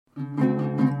Hello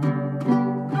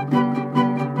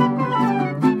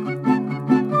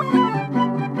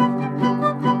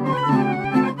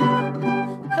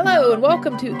and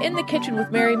welcome to In the Kitchen with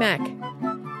Mary Mac.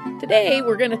 Today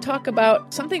we're going to talk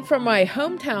about something from my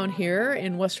hometown here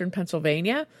in Western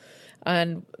Pennsylvania,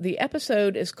 and the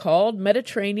episode is called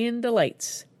Mediterranean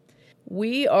Delights.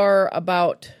 We are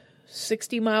about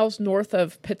 60 miles north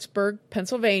of Pittsburgh,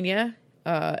 Pennsylvania,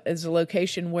 is the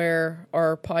location where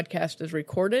our podcast is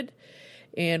recorded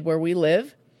and where we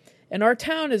live. And our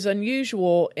town is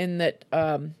unusual in that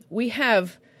we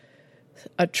have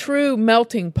a true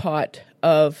melting pot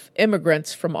of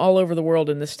immigrants from all over the world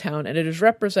in this town, and it is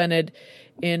represented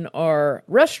in our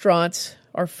restaurants,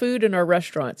 our food in our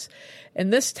restaurants. In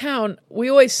this town, we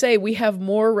always say we have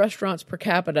more restaurants per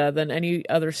capita than any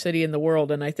other city in the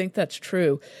world, and I think that's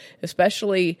true.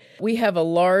 Especially, we have a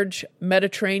large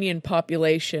Mediterranean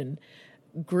population,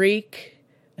 Greek,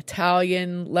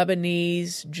 Italian,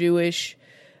 Lebanese, Jewish,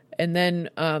 and then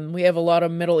we have a lot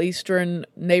of Middle Eastern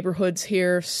neighborhoods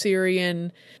here,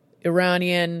 Syrian,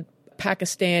 Iranian,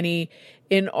 Pakistani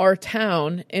in our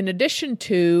town, in addition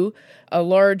to a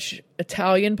large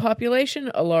Italian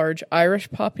population, a large Irish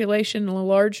population, and a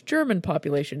large German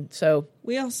population. So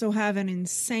we also have an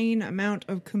insane amount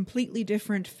of completely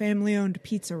different family-owned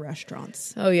pizza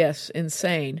restaurants. Oh, yes,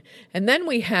 insane. And then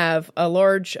we have a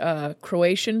large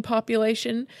Croatian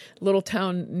population. A little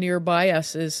town nearby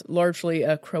us is largely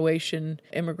Croatian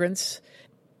immigrants,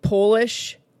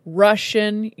 Polish,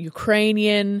 Russian,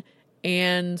 Ukrainian,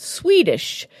 and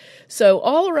Swedish. So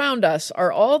all around us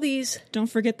are all these... Don't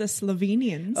forget the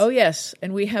Slovenians. Oh, yes.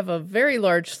 And we have a very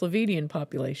large Slovenian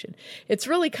population. It's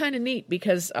really kind of neat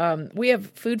because we have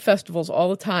food festivals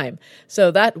all the time. So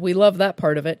that we love that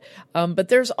part of it. But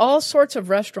there's all sorts of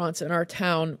restaurants in our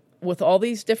town with all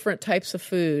these different types of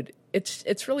food.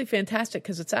 It's really fantastic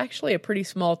because it's actually a pretty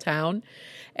small town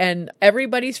and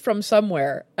everybody's from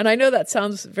somewhere. And I know that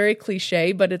sounds very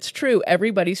cliche, but it's true.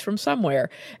 Everybody's from somewhere.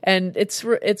 And it's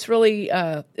really,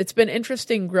 it's been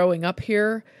interesting growing up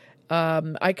here.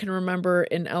 I can remember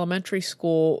in elementary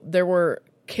school, there were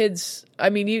kids,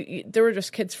 there were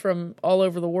just kids from all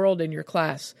over the world in your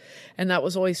class. And that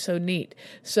was always so neat.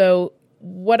 So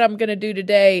what I'm going to do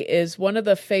today is one of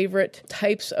the favorite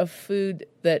types of food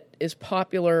that is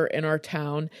popular in our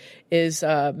town is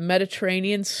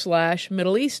Mediterranean /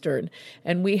 Middle Eastern.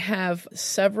 And we have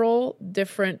several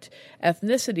different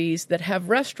ethnicities that have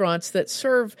restaurants that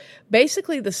serve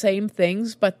basically the same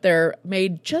things, but they're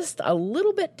made just a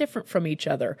little bit different from each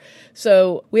other.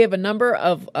 So we have a number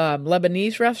of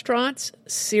Lebanese restaurants,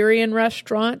 Syrian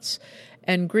restaurants,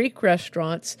 and Greek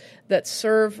restaurants that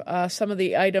serve some of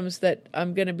the items that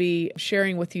I'm going to be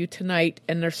sharing with you tonight.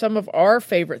 And they're some of our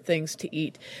favorite things to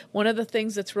eat. One of the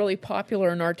things that's really popular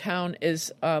in our town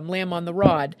is lamb on the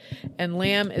rod. And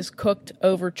lamb is cooked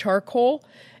over charcoal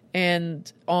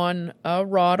and on a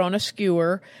rod, on a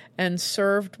skewer, and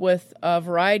served with a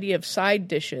variety of side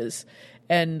dishes.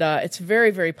 And it's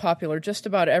very, very popular. Just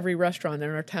about every restaurant in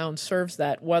our town serves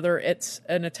that, whether it's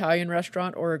an Italian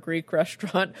restaurant or a Greek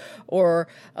restaurant or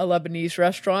a Lebanese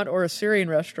restaurant or a Syrian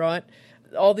restaurant.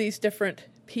 All these different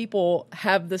people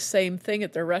have the same thing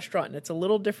at their restaurant, and it's a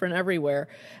little different everywhere.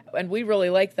 And we really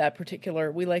like that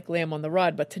particular, we like lamb on the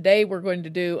rod. But today we're going to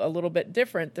do a little bit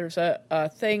different. There's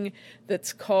a thing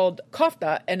that's called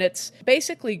kofta, and it's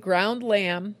basically ground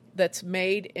lamb that's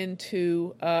made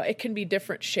into, it can be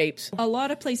different shapes. A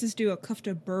lot of places do a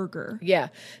kofta burger. Yeah.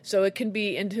 So it can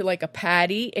be into like a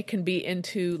patty. It can be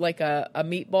into like a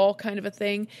meatball kind of a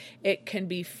thing. It can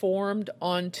be formed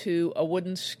onto a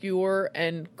wooden skewer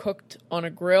and cooked on a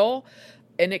grill.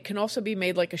 And it can also be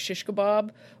made like a shish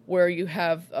kebab, where you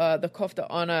have the kofta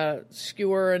on a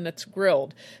skewer and it's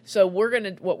grilled. So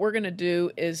what we're gonna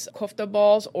do is kofta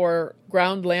balls or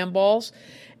ground lamb balls,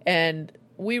 and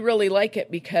we really like it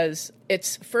because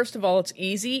it's, first of all, it's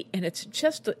easy and it's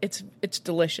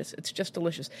delicious. It's just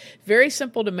delicious. Very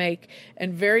simple to make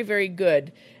and very, very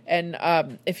good. And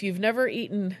if you've never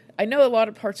eaten, I know a lot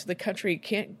of parts of the country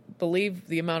can't believe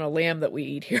the amount of lamb that we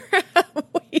eat here.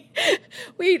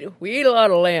 we eat a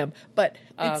lot of lamb, but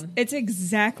it's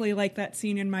exactly like that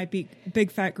scene in My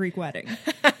Big Fat Greek Wedding.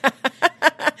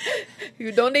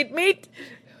 You don't eat meat?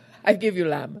 I give you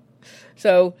lamb.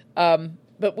 So,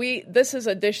 but this is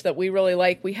a dish that we really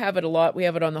like. We have it a lot. We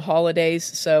have it on the holidays.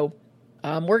 So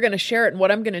we're going to share it. And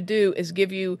what I'm going to do is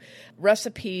give you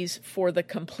recipes for the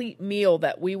complete meal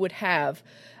that we would have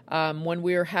when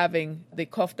we were having the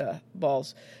kofta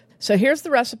balls. So here's the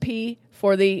recipe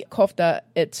for the kofta.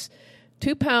 It's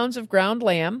 2 pounds of ground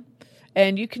lamb.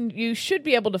 And you should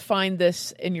be able to find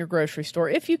this in your grocery store.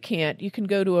 If you can't, you can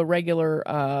go to a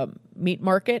regular meat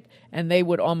market, and they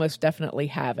would almost definitely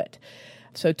have it.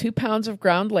 So 2 pounds of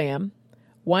ground lamb,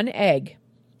 1 egg,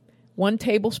 1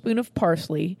 tablespoon of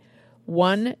parsley,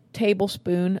 1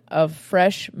 tablespoon of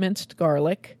fresh minced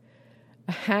garlic,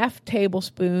 a half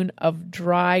tablespoon of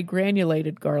dry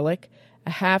granulated garlic,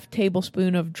 a half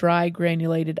tablespoon of dry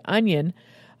granulated onion,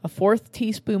 a 1/4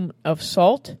 teaspoon of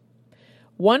salt,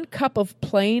 1 cup of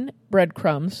plain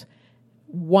breadcrumbs,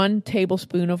 1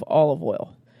 tablespoon of olive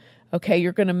oil. Okay,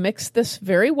 you're going to mix this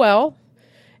very well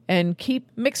and keep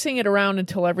mixing it around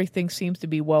until everything seems to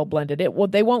be well blended.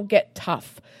 They won't get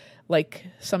tough like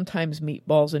sometimes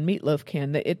meatballs and meatloaf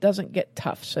can. It doesn't get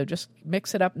tough, so just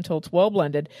mix it up until it's well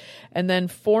blended, and then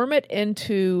form it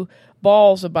into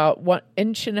balls about 1.5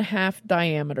 inches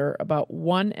diameter, about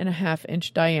 1.5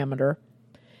 inch diameter.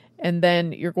 And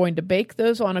then you're going to bake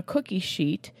those on a cookie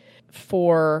sheet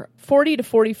for 40 to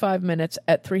 45 minutes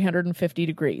at 350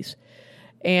 degrees.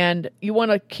 And you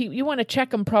want to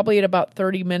check them probably at about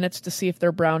 30 minutes to see if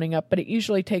they're browning up, but it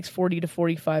usually takes 40 to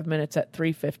 45 minutes at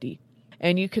 350.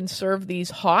 And you can serve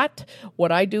these hot.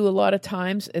 What I do a lot of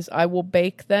times is I will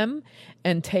bake them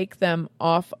and take them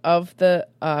off of the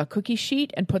cookie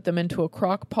sheet and put them into a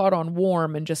crock pot on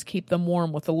warm and just keep them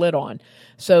warm with the lid on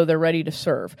so they're ready to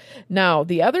serve. Now,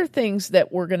 the other things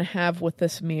that we're going to have with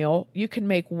this meal, you can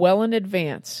make well in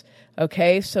advance.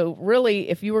 Okay, so really,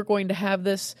 if you were going to have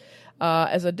this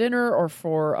as a dinner or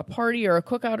for a party or a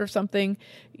cookout or something,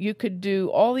 you could do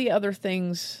all the other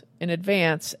things in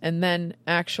advance and then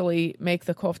actually make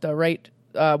the kofta right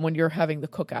when you're having the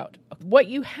cookout. What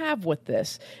you have with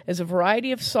this is a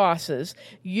variety of sauces,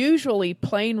 usually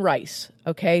plain rice.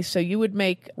 Okay, so you would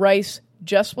make rice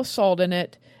just with salt in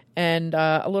it and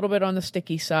a little bit on the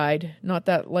sticky side, not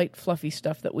that light fluffy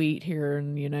stuff that we eat here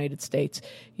in the United States.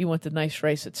 You want the nice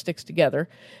rice that sticks together.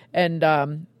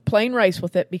 And plain rice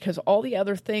with it, because all the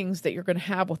other things that you're going to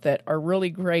have with it are really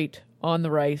great on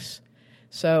the rice.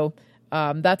 So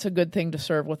that's a good thing to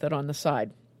serve with it on the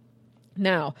side.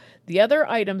 Now, the other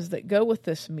items that go with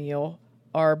this meal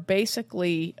are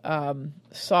basically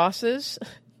sauces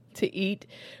to eat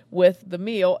with the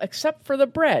meal, except for the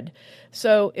bread.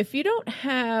 So if you don't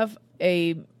have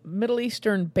a Middle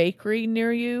Eastern bakery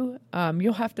near you,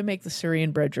 you'll have to make the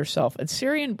Syrian bread yourself. And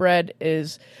Syrian bread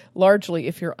is largely,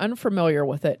 if you're unfamiliar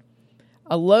with it,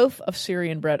 a loaf of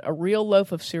Syrian bread, a real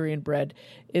loaf of Syrian bread,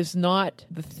 is not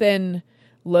the thin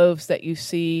loaves that you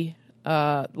see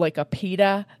like a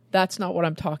pita. That's not what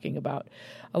I'm talking about.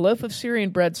 A loaf of Syrian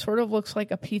bread sort of looks like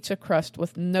a pizza crust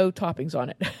with no toppings on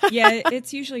it. Yeah,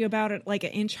 it's usually about like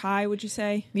 1 inch high, would you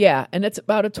say? Yeah, and it's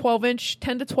about a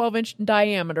 10 to 12 inch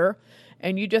diameter,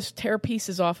 and you just tear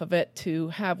pieces off of it to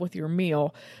have with your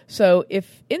meal. So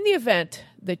if in the event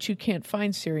that you can't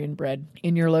find Syrian bread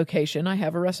in your location, I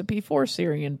have a recipe for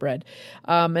Syrian bread.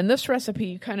 And this recipe,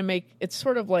 you kind of make, it's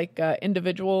sort of like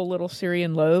individual little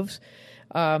Syrian loaves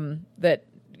that,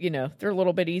 you know, they're a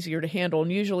little bit easier to handle.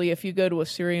 And usually if you go to a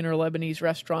Syrian or Lebanese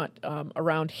restaurant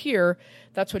around here,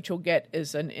 that's what you'll get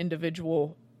is an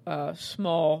individual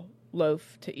small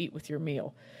loaf to eat with your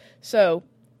meal. So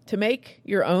to make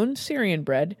your own Syrian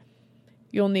bread,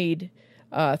 you'll need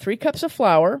 3 cups of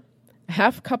flour, a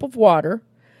half cup of water,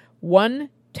 1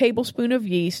 tablespoon of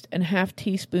yeast, and half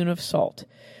teaspoon of salt.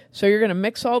 So you're going to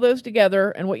mix all those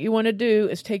together, and what you want to do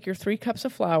is take your 3 cups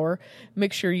of flour,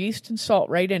 mix your yeast and salt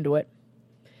right into it,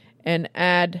 and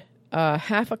add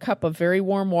half a cup of very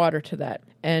warm water to that.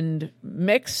 And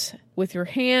mix with your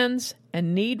hands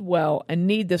and knead well, and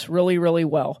knead this really, really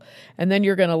well. And then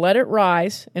you're going to let it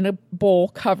rise in a bowl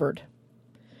covered.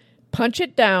 Punch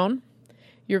it down.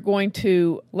 You're going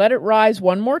to let it rise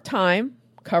one more time,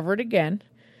 cover it again,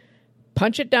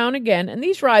 punch it down again. And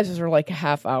these rises are like a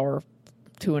half hour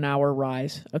to an hour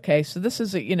rise. Okay, so this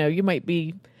is, you might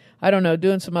be, I don't know,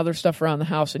 doing some other stuff around the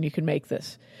house and you can make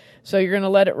this. So you're going to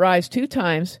let it rise 2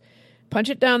 times, punch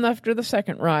it down after the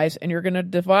second rise, and you're going to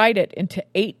divide it into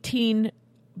 18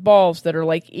 balls that are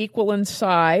like equal in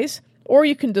size, or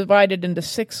you can divide it into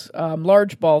 6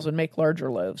 large balls and make larger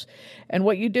loaves. And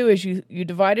what you do is you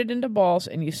divide it into balls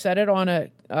and you set it on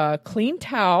a clean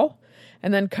towel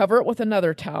and then cover it with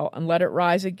another towel and let it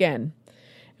rise again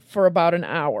for about an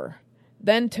hour.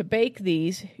 Then to bake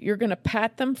these, you're going to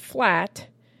pat them flat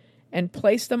and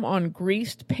place them on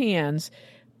greased pans.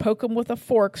 Poke them with a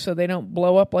fork so they don't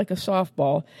blow up like a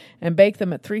softball, and bake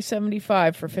them at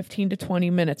 375 for 15 to 20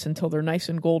 minutes until they're nice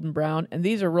and golden brown. And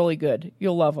these are really good.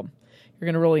 You'll love them. You're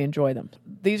going to really enjoy them.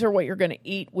 These are what you're going to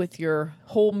eat with your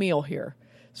whole meal here.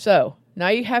 So now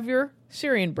you have your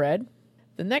Syrian bread.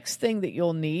 The next thing that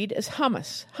you'll need is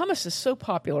hummus. Hummus is so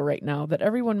popular right now that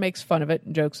everyone makes fun of it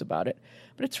and jokes about it,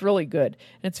 but it's really good,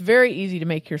 and it's very easy to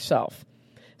make yourself.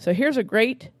 So here's a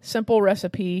great, simple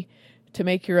recipe to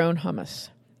make your own hummus.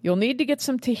 You'll need to get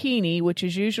some tahini, which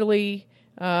is usually,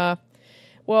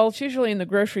 it's usually in the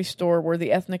grocery store where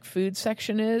the ethnic food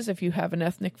section is, if you have an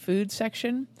ethnic food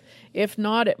section. If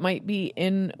not, it might be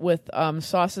in with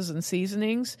sauces and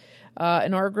seasonings.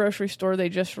 In our grocery store, they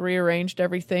just rearranged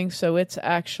everything, so it's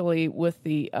actually with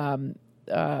the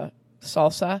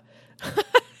salsa.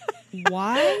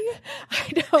 Why?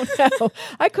 I don't know.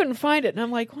 I couldn't find it, and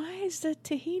I'm like, why is the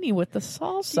tahini with the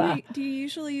salsa? Do you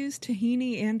usually use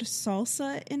tahini and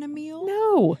salsa in a meal?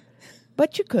 No,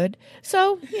 but you could.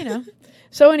 So,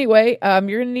 So anyway, you're going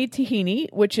to need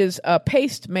tahini, which is a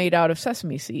paste made out of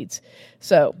sesame seeds.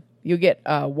 So you get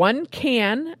 1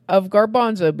 can of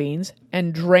garbanzo beans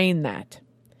and drain that.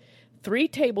 3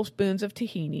 tablespoons of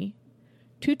tahini,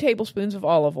 2 tablespoons of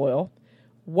olive oil,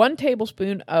 1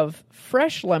 tablespoon of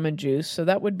fresh lemon juice. So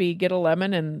that would be get a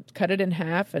lemon and cut it in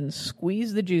half and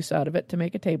squeeze the juice out of it to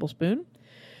make a tablespoon.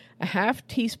 A half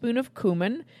teaspoon of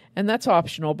cumin, and that's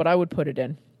optional, but I would put it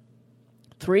in.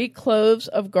 3 cloves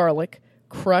of garlic,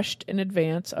 crushed in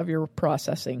advance of your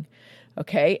processing.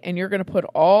 Okay, and you're going to put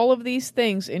all of these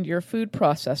things into your food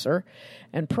processor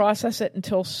and process it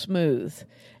until smooth.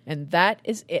 And that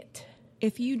is it.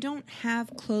 If you don't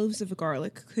have cloves of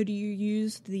garlic, could you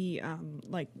use the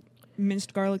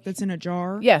minced garlic that's in a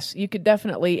jar? Yes, you could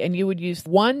definitely, and you would use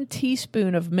 1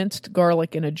 teaspoon of minced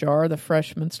garlic in a jar, the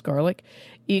fresh minced garlic,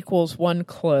 equals 1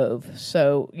 clove.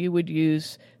 So you would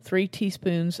use 3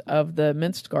 teaspoons of the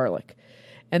minced garlic.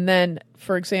 And then,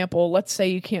 for example, let's say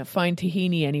you can't find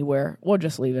tahini anywhere. We'll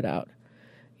just leave it out.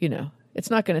 It's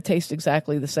not going to taste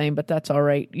exactly the same, but that's all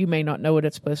right. You may not know what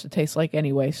it's supposed to taste like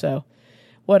anyway, so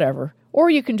whatever. Or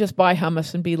you can just buy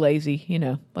hummus and be lazy,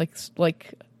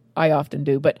 like I often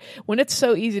do. But when it's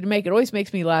so easy to make, it always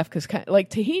makes me laugh because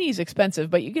tahini's expensive,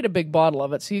 but you get a big bottle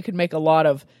of it, so you can make a lot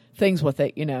of things with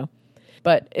it,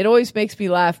 But it always makes me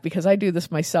laugh because I do this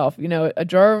myself.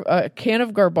 A can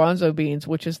of garbanzo beans,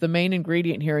 which is the main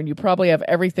ingredient here, and you probably have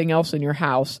everything else in your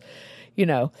house,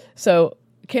 So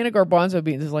a can of garbanzo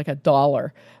beans is like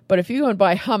 $1. But if you go and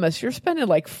buy hummus, you're spending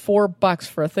like $4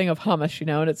 for a thing of hummus,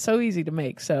 and it's so easy to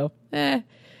make. So,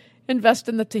 invest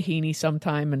in the tahini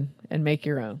sometime and make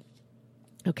your own.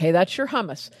 Okay, that's your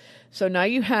hummus. So now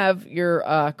you have your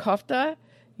kofta,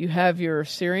 you have your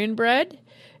Syrian bread,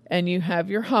 and you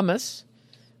have your hummus.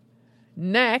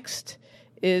 Next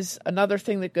is another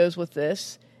thing that goes with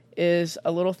this is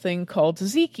a little thing called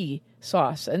tzatziki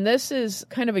sauce. And this is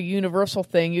kind of a universal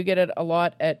thing. You get it a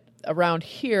lot around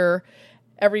here.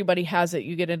 Everybody has it.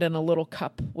 You get it in a little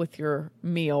cup with your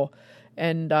meal.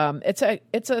 And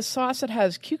it's a sauce that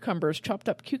has chopped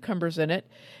up cucumbers in it.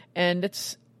 And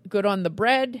it's good on the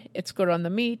bread. It's good on the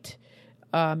meat.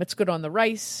 It's good on the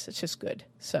rice. It's just good.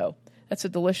 So it's a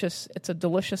delicious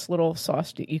little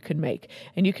sauce that you can make.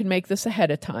 And you can make this ahead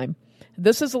of time.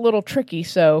 This is a little tricky,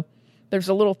 so there's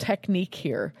a little technique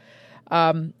here.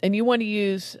 And you want to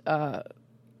use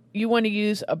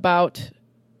about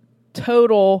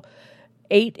total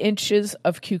 8 inches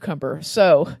of cucumber.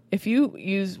 So if you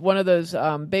use one of those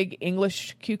big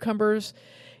English cucumbers,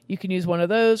 you can use one of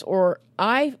those. Or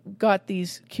I got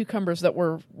these cucumbers that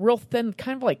were real thin,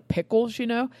 kind of like pickles,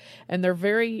 and they're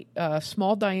very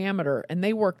small diameter. And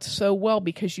they worked so well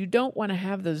because you don't want to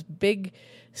have those big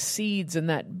seeds in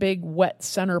that big wet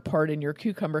center part in your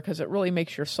cucumber because it really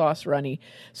makes your sauce runny.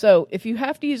 So if you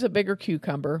have to use a bigger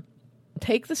cucumber,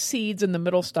 take the seeds and the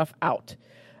middle stuff out.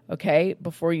 Okay,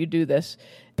 before you do this.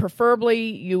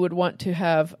 Preferably, you would want to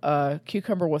have a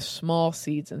cucumber with small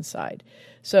seeds inside.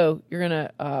 So you're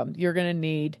gonna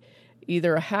need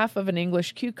either a half of an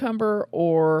English cucumber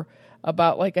or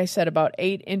about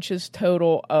 8 inches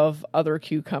total of other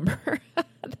cucumber.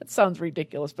 That sounds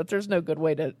ridiculous, but there's no good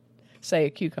way to say a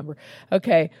cucumber.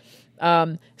 Okay,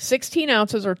 16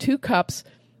 ounces or 2 cups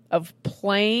of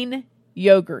plain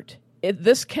yogurt.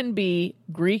 This can be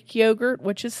Greek yogurt,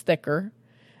 which is thicker.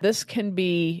 This can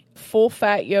be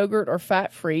full-fat yogurt or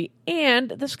fat-free, and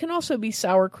this can also be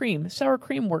sour cream. Sour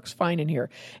cream works fine in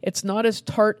here. It's not as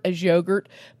tart as yogurt,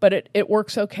 but it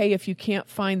works okay if you can't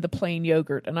find the plain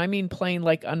yogurt. And I mean plain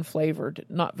like unflavored,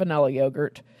 not vanilla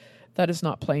yogurt. That is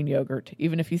not plain yogurt.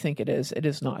 Even if you think it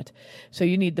is not. So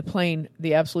you need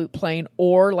the absolute plain,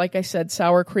 or like I said,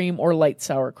 sour cream or light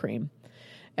sour cream.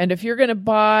 And if you're going to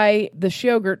buy this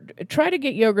yogurt, try to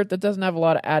get yogurt that doesn't have a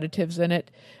lot of additives in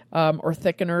it or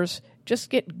thickeners. Just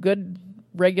get good,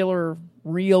 regular,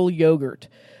 real yogurt.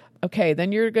 Okay,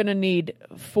 then you're going to need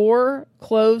 4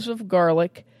 cloves of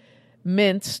garlic,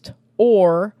 minced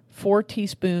or 4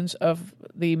 teaspoons of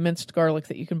the minced garlic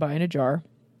that you can buy in a jar.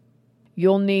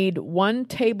 You'll need 1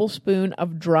 tablespoon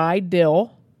of dry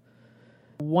dill,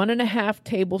 1.5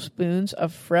 tablespoons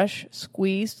of fresh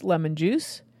squeezed lemon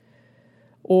juice,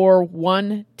 or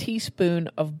 1 teaspoon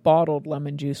of bottled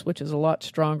lemon juice, which is a lot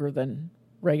stronger than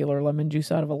regular lemon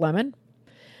juice out of a lemon,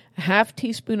 a half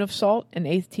teaspoon of salt, and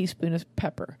 1/8 teaspoon of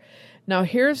pepper. Now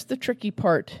here's the tricky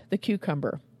part, the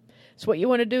cucumber. So what you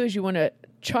want to do is you want to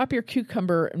chop your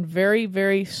cucumber in very,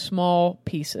 very small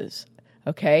pieces,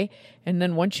 okay? And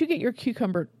then once you get your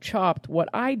cucumber chopped, what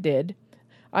I did,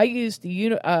 I used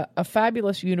a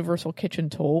fabulous universal kitchen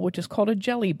tool, which is called a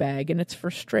jelly bag, and it's for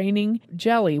straining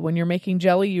jelly. When you're making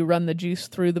jelly, you run the juice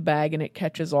through the bag, and it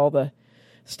catches all the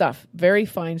stuff. Very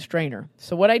fine strainer.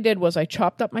 So what I did was I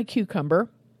chopped up my cucumber.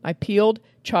 I peeled,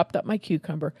 chopped up my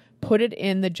cucumber, put it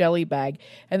in the jelly bag,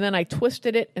 and then I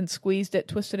twisted it and squeezed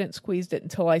it,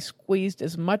 until I squeezed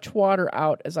as much water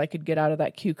out as I could get out of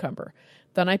that cucumber.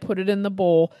 Then I put it in the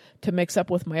bowl to mix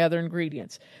up with my other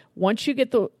ingredients. Once you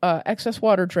get the excess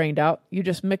water drained out, you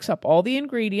just mix up all the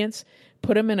ingredients,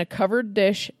 put them in a covered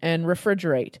dish, and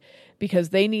refrigerate, because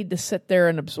they need to sit there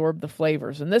and absorb the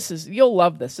flavors. And you'll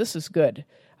love this. This is good.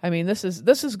 I mean, this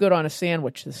is good on a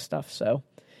sandwich, this stuff, so...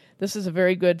 This is a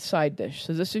very good side dish.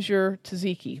 So this is your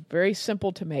tzatziki. Very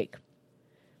simple to make.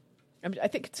 I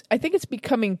think it's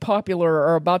becoming popular,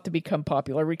 or about to become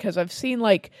popular, because I've seen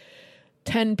like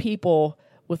 10 people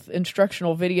with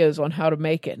instructional videos on how to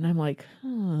make it, and I'm like,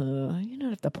 you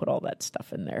don't have to put all that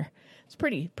stuff in there. It's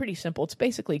pretty simple. It's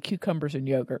basically cucumbers and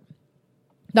yogurt.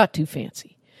 Not too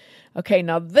fancy. Okay,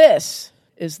 now this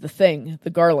is the thing, the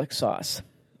garlic sauce.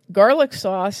 Garlic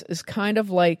sauce is kind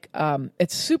of like,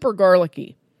 it's super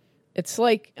garlicky. It's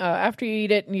like after you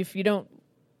eat it, and if you don't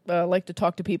like to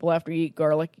talk to people after you eat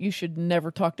garlic, you should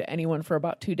never talk to anyone for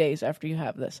about 2 days after you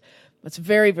have this. It's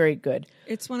very, very good.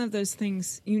 It's one of those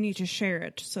things you need to share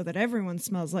it so that everyone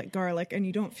smells like garlic and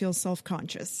you don't feel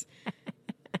self-conscious.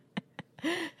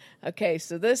 Okay,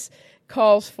 so this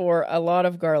calls for a lot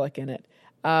of garlic in it.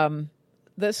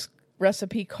 This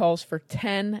recipe calls for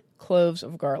 10 cloves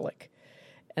of garlic,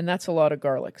 and that's a lot of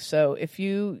garlic. So if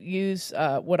you use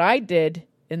what I did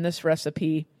in this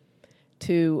recipe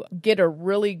to get a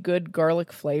really good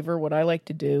garlic flavor, what I like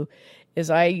to do is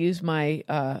I use my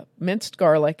minced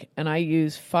garlic, and I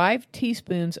use 5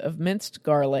 teaspoons of minced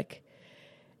garlic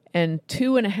and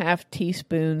 2.5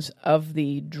 teaspoons of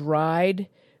the dried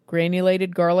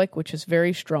granulated garlic, which is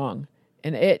very strong.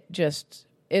 And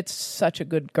it's such a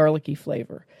good garlicky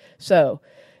flavor. So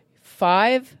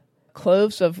 5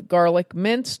 cloves of garlic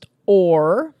minced,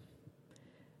 or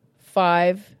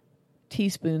 5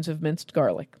 teaspoons of minced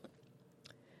garlic,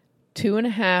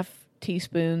 2.5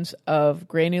 teaspoons of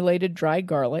granulated dried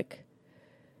garlic,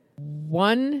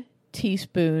 1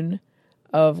 teaspoon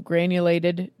of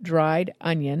granulated dried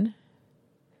onion,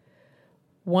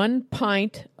 1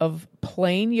 pint of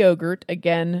plain yogurt,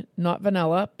 again, not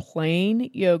vanilla, plain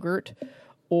yogurt,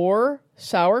 or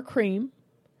sour cream.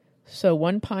 So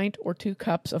 1 pint or 2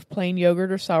 cups of plain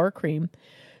yogurt or sour cream,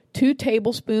 2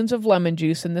 tablespoons of lemon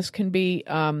juice, and this can be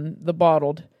the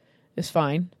bottled is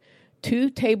fine, 2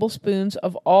 tablespoons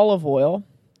of olive oil,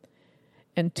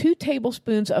 and 2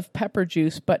 tablespoons of pepper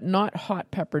juice, but not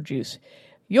hot pepper juice.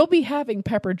 You'll be having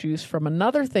pepper juice from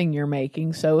another thing you're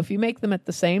making, so if you make them at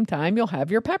the same time, you'll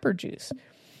have your pepper juice.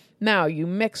 Now, you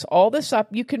mix all this up.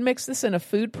 You can mix this in a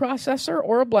food processor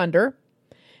or a blender,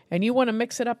 and you want to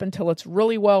mix it up until it's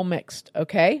really well mixed,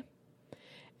 okay?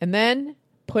 And then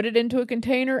put it into a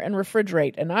container and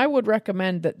refrigerate. And I would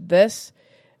recommend that this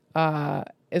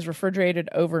is refrigerated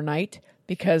overnight,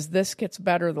 because this gets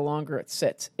better the longer it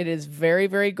sits. It is very,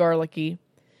 very garlicky,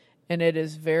 and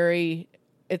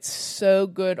it's so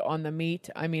good on the meat.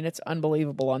 I mean, it's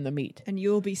unbelievable on the meat. And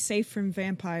you will be safe from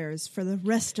vampires for the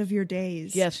rest of your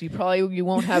days. Yes, you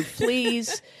won't have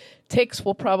fleas. Ticks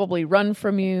will probably run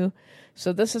from you.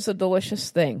 So this is a delicious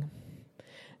thing.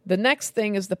 The next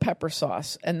thing is the pepper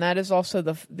sauce, and that is also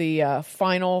the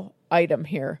final item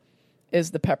here,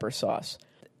 is the pepper sauce.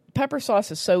 Pepper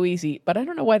sauce is so easy, but I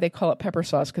don't know why they call it pepper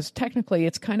sauce, because technically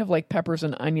it's kind of like peppers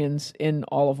and onions in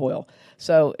olive oil.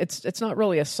 So it's not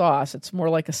really a sauce, it's more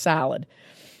like a salad.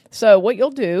 So what you'll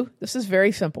do, this is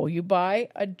very simple. You buy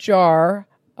a jar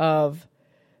of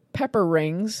pepper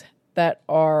rings that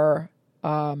are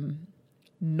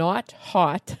not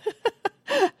hot.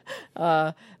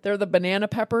 They're the banana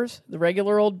peppers, the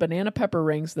regular old banana pepper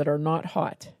rings that are not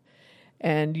hot.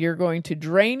 And you're going to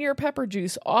drain your pepper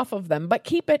juice off of them, but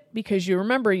keep it, because you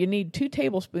remember you need 2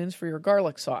 tablespoons for your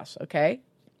garlic sauce, okay?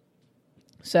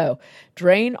 So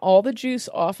drain all the juice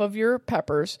off of your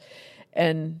peppers,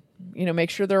 and, make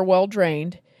sure they're well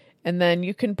drained. And then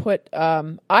you can put,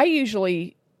 when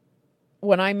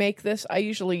I make this, I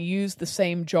usually use the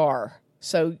same jar.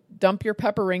 So dump your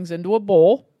pepper rings into a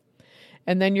bowl,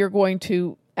 and then you're going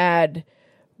to add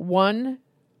 1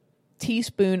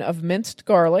 teaspoon of minced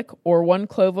garlic or 1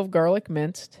 clove of garlic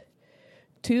minced,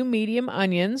 2 medium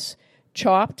onions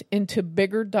chopped into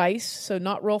bigger dice, so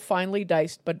not real finely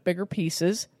diced, but bigger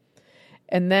pieces.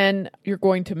 And then you're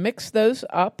going to mix those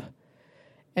up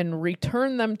and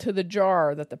return them to the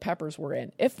jar that the peppers were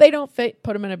in. If they don't fit,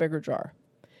 put them in a bigger jar.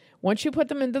 Once you put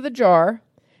them into the jar,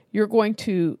 you're going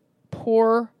to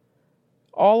pour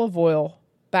olive oil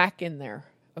back in there,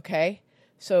 okay?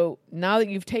 So now that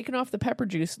you've taken off the pepper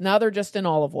juice, now they're just in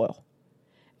olive oil.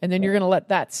 And then you're going to let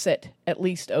that sit at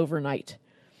least overnight.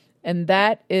 And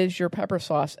that is your pepper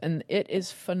sauce, and it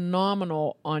is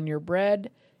phenomenal on your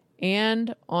bread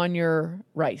and on your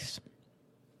rice.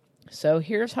 So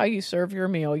here's how you serve your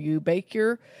meal. You bake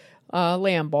your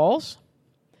lamb balls,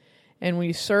 and when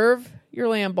you serve your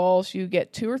lamb balls, you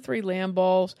get 2 or 3 lamb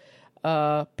balls,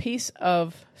 a piece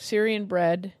of Syrian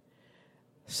bread,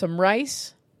 some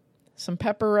rice, some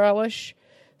pepper relish,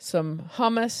 some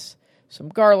hummus, some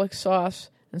garlic sauce,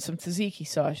 and some tzatziki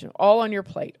sauce, all on your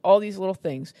plate, all these little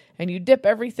things. And you dip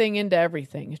everything into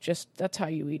everything. It's just, that's how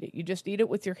you eat it. You just eat it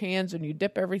with your hands, and you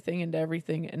dip everything into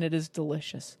everything, and it is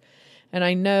delicious. And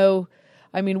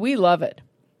we love it.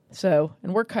 So,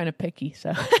 and we're kind of picky,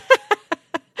 so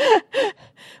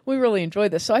we really enjoy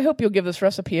this. So I hope you'll give this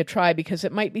recipe a try, because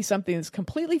it might be something that's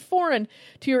completely foreign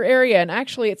to your area. And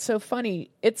actually, it's so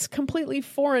funny. It's completely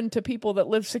foreign to people that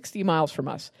live 60 miles from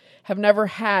us, have never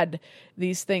had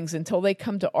these things until they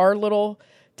come to our little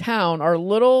town, our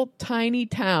little tiny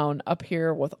town up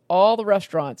here with all the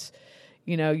restaurants.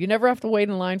 You never have to wait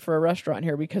in line for a restaurant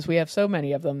here because we have so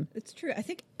many of them. It's true. I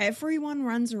think everyone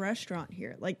runs a restaurant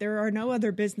here. Like, there are no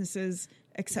other businesses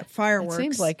except fireworks. It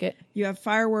seems like it. You have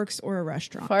fireworks or a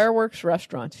restaurant. Fireworks,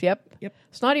 restaurants. Yep. Yep.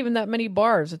 It's not even that many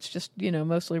bars. It's just,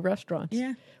 mostly restaurants.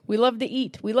 Yeah. We love to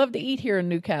eat. We love to eat here in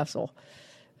Newcastle.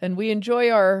 And we enjoy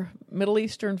our Middle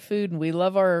Eastern food, and we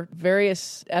love our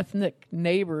various ethnic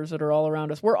neighbors that are all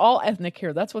around us. We're all ethnic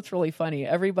here. That's what's really funny.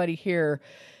 Everybody here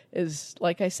is,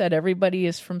 like I said, everybody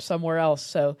is from somewhere else.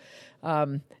 So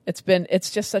it's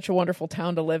just such a wonderful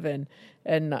town to live in.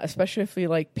 And especially if you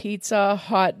like pizza,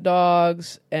 hot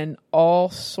dogs, and all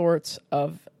sorts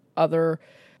of other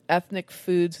ethnic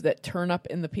foods that turn up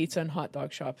in the pizza and hot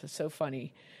dog shops. It's so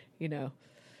funny,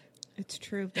 It's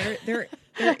true. There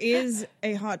is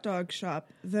a hot dog shop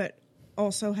that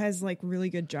also has like really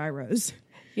good gyros.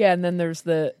 Yeah, and then there's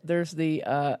the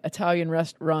Italian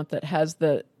restaurant that has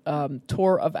the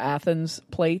tour of Athens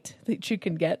plate that you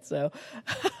can get. So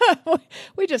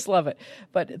we just love it.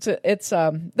 But this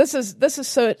is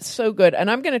so good,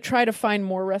 and I'm going to try to find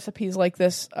more recipes like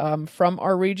this from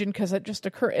our region, because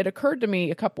it occurred to me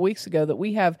a couple weeks ago that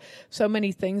we have so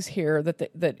many things here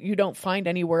that you don't find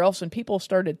anywhere else, and people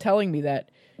started telling me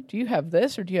that, do you have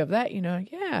this or do you have that?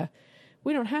 Yeah.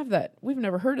 We don't have that. We've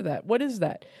never heard of that. What is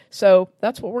that? So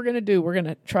that's what we're going to do. We're going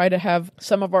to try to have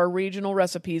some of our regional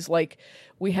recipes. Like,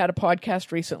 we had a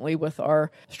podcast recently with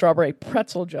our strawberry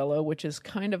pretzel jello, which is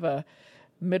kind of a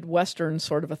Midwestern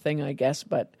sort of a thing, I guess,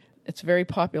 but it's very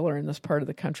popular in this part of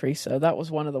the country. So that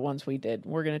was one of the ones we did.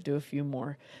 We're going to do a few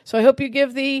more. So I hope you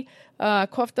give the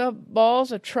kofta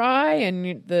balls a try,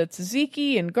 and the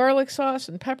tzatziki and garlic sauce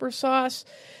and pepper sauce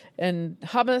and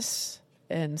hummus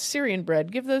and Syrian bread.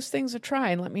 Give those things a try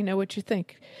and let me know what you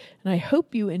think. And I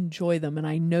hope you enjoy them, and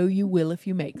I know you will if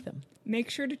you make them. Make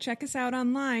sure to check us out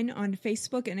online on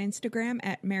Facebook and Instagram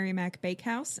at Mary Mac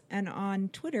Bakehouse, and on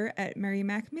Twitter at Mary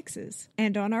Mac Mixes,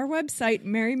 and on our website,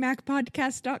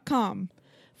 marymacpodcast.com.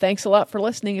 Thanks a lot for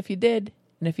listening if you did,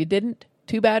 and if you didn't,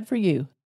 too bad for you.